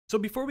So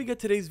before we get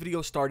today's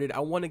video started, I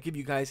want to give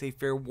you guys a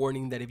fair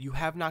warning that if you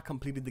have not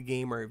completed the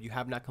game or if you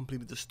have not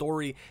completed the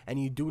story and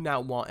you do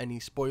not want any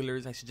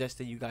spoilers, I suggest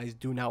that you guys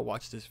do not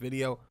watch this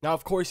video. Now,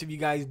 of course, if you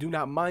guys do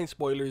not mind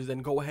spoilers,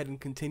 then go ahead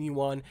and continue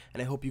on,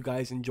 and I hope you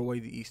guys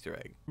enjoy the Easter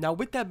egg. Now,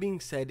 with that being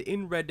said,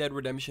 in Red Dead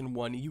Redemption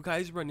 1, you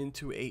guys run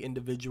into a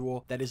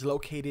individual that is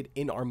located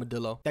in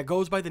Armadillo that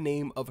goes by the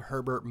name of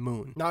Herbert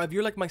Moon. Now, if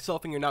you're like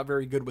myself and you're not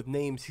very good with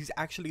names, he's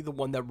actually the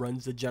one that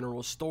runs the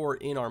general store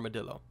in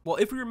Armadillo. Well,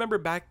 if we remember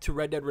back to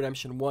Red Dead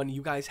Redemption 1,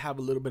 you guys have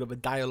a little bit of a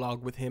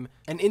dialogue with him,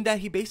 and in that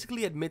he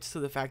basically admits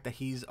to the fact that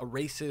he's a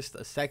racist,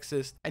 a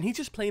sexist, and he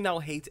just plain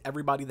out hates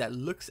everybody that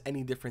looks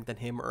any different than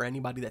him or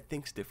anybody that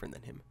thinks different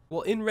than him.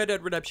 Well, in Red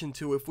Dead Redemption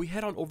 2, if we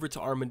head on over to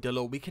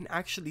Armadillo, we can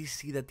actually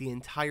see that the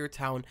entire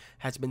town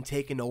has been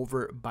taken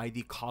over by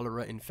the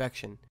cholera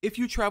infection. If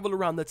you travel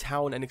around the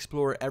town and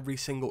explore every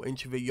single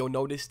inch of it, you'll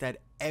notice that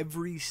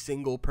every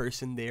single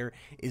person there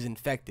is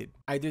infected.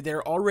 Either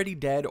they're already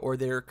dead or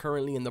they're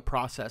currently in the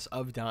process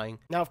of dying.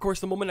 Now, of course,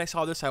 the moment I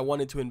saw this, I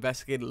wanted to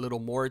investigate a little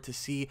more to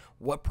see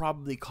what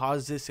probably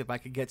caused this, if I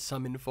could get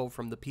some info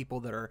from the people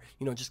that are,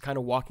 just kind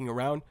of walking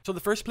around. So the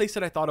first place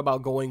that I thought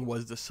about going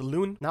was the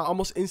saloon. Now,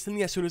 almost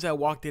instantly, as soon as I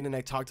walked in and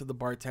I talked to the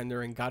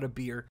bartender and got a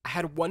beer, I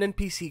had one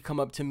NPC come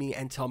up to me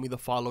and tell me the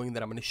following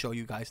that I'm going to show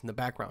you guys in the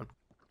background.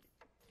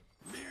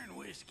 Beer and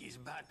whiskey's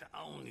about the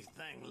only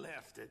thing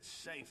left that's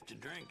safe to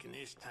drink in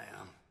this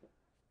town.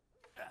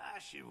 I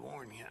should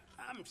warn you,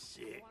 I'm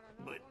sick,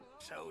 but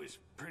so is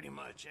pretty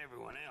much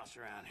everyone else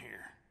around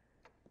here.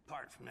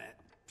 Apart from that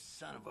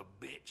son of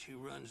a bitch who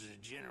runs the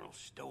general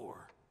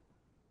store.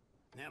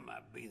 That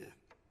might be the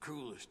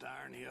cruelest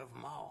irony of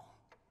them all.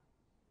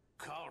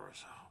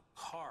 Cholera's a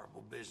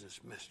horrible business,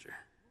 mister.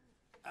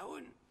 I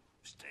wouldn't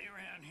stay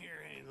around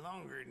here any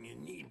longer than you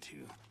need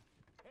to.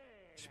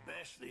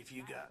 Especially if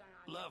you got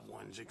loved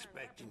ones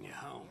expecting you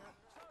home.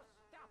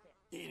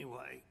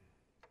 Anyway,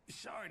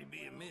 sorry to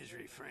be a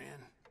misery,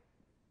 friend.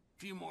 A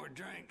few more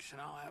drinks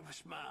and I'll have a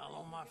smile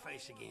on my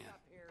face again.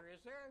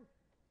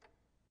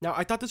 Now,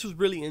 I thought this was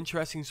really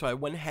interesting, so I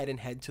went ahead and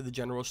head to the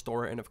general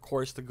store, and of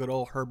course, the good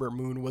old Herbert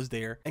Moon was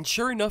there. And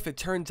sure enough, it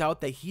turns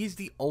out that he's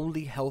the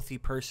only healthy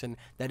person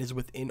that is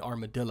within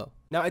Armadillo.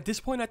 Now, at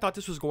this point, I thought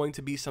this was going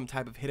to be some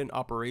type of hidden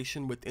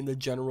operation within the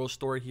general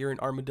store here in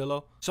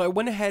Armadillo. So I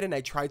went ahead and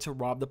I tried to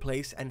rob the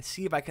place and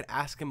see if I could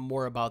ask him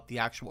more about the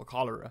actual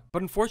cholera.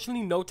 But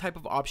unfortunately, no type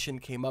of option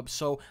came up,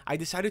 so I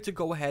decided to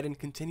go ahead and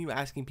continue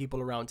asking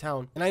people around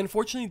town. And I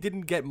unfortunately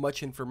didn't get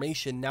much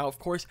information. Now, of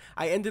course,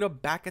 I ended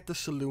up back at the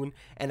saloon,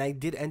 and I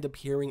did end up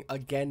hearing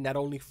again, not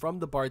only from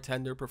the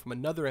bartender, but from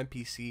another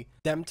NPC,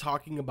 them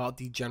talking about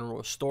the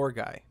general store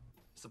guy.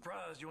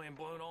 Surprised you ain't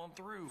blown on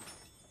through.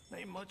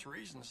 Ain't much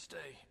reason to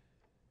stay.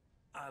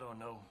 I don't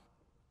know.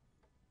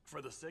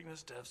 For the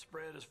sickness to have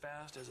spread as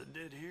fast as it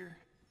did here,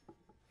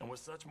 and with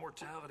such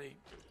mortality,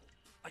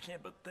 I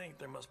can't but think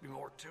there must be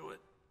more to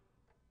it.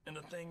 And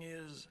the thing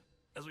is,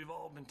 as we've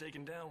all been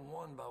taken down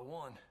one by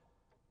one,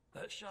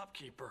 that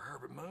shopkeeper,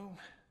 Herbert Moon,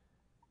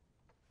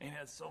 ain't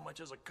had so much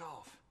as a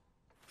cough.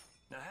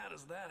 Now how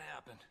does that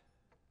happen?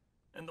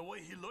 And the way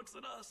he looks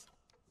at us,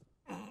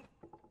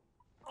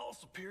 all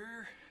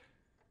superior.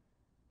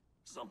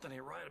 Something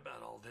ain't right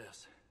about all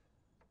this.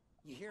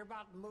 You hear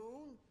about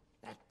Moon?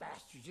 That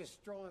bastard just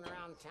strolling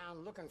around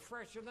town looking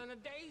fresher than a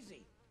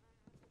daisy.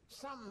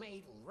 Something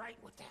ain't right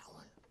with that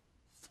one.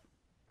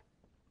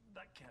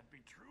 That can't be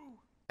true.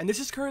 And this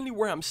is currently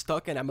where I'm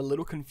stuck and I'm a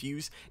little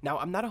confused. Now,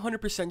 I'm not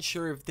 100%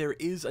 sure if there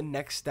is a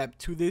next step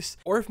to this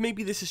or if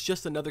maybe this is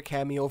just another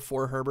cameo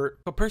for Herbert.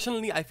 But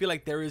personally, I feel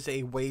like there is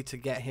a way to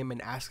get him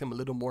and ask him a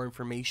little more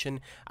information.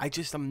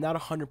 I'm not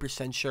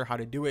 100% sure how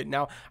to do it.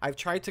 Now, I've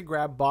tried to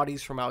grab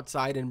bodies from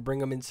outside and bring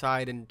them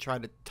inside and try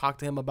to talk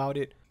to him about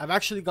it. I've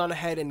actually gone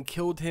ahead and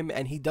killed him,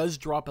 and he does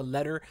drop a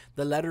letter.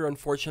 The letter,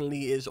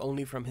 unfortunately, is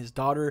only from his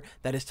daughter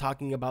that is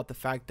talking about the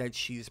fact that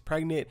she's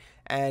pregnant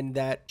and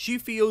that she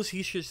feels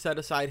he should set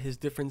aside his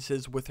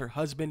differences with her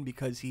husband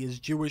because he is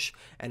Jewish,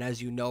 and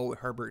as you know,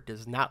 Herbert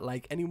does not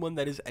like anyone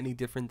that is any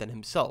different than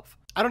himself.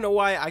 I don't know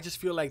why, I just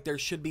feel like there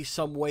should be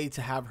some way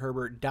to have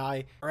Herbert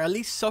die, or at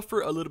least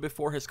suffer a little bit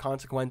for his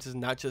consequences,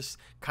 not just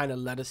kind of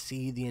let us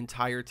see the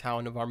entire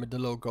town of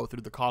Armadillo go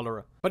through the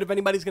cholera. But if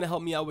anybody's going to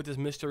help me out with this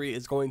mystery,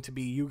 it's going to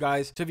be you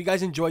guys. So if you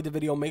guys enjoyed the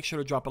video, make sure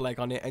to drop a like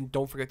on it, and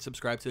don't forget to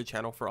subscribe to the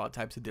channel for all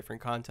types of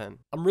different content.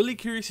 I'm really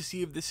curious to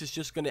see if this is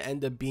just going to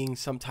end up being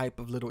some type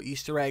of little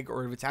Easter egg,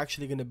 or if it's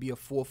actually going to be a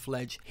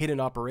full-fledged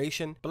hidden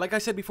operation. But like I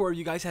said before, if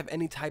you guys have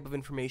any type of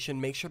information,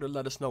 make sure to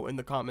let us know in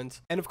the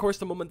comments. And of course,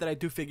 the moment that I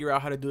do figure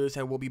out how to do this,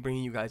 I will be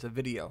bringing you guys a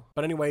video.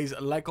 But anyways,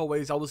 like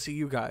always, I will see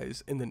you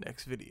guys in the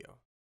next video.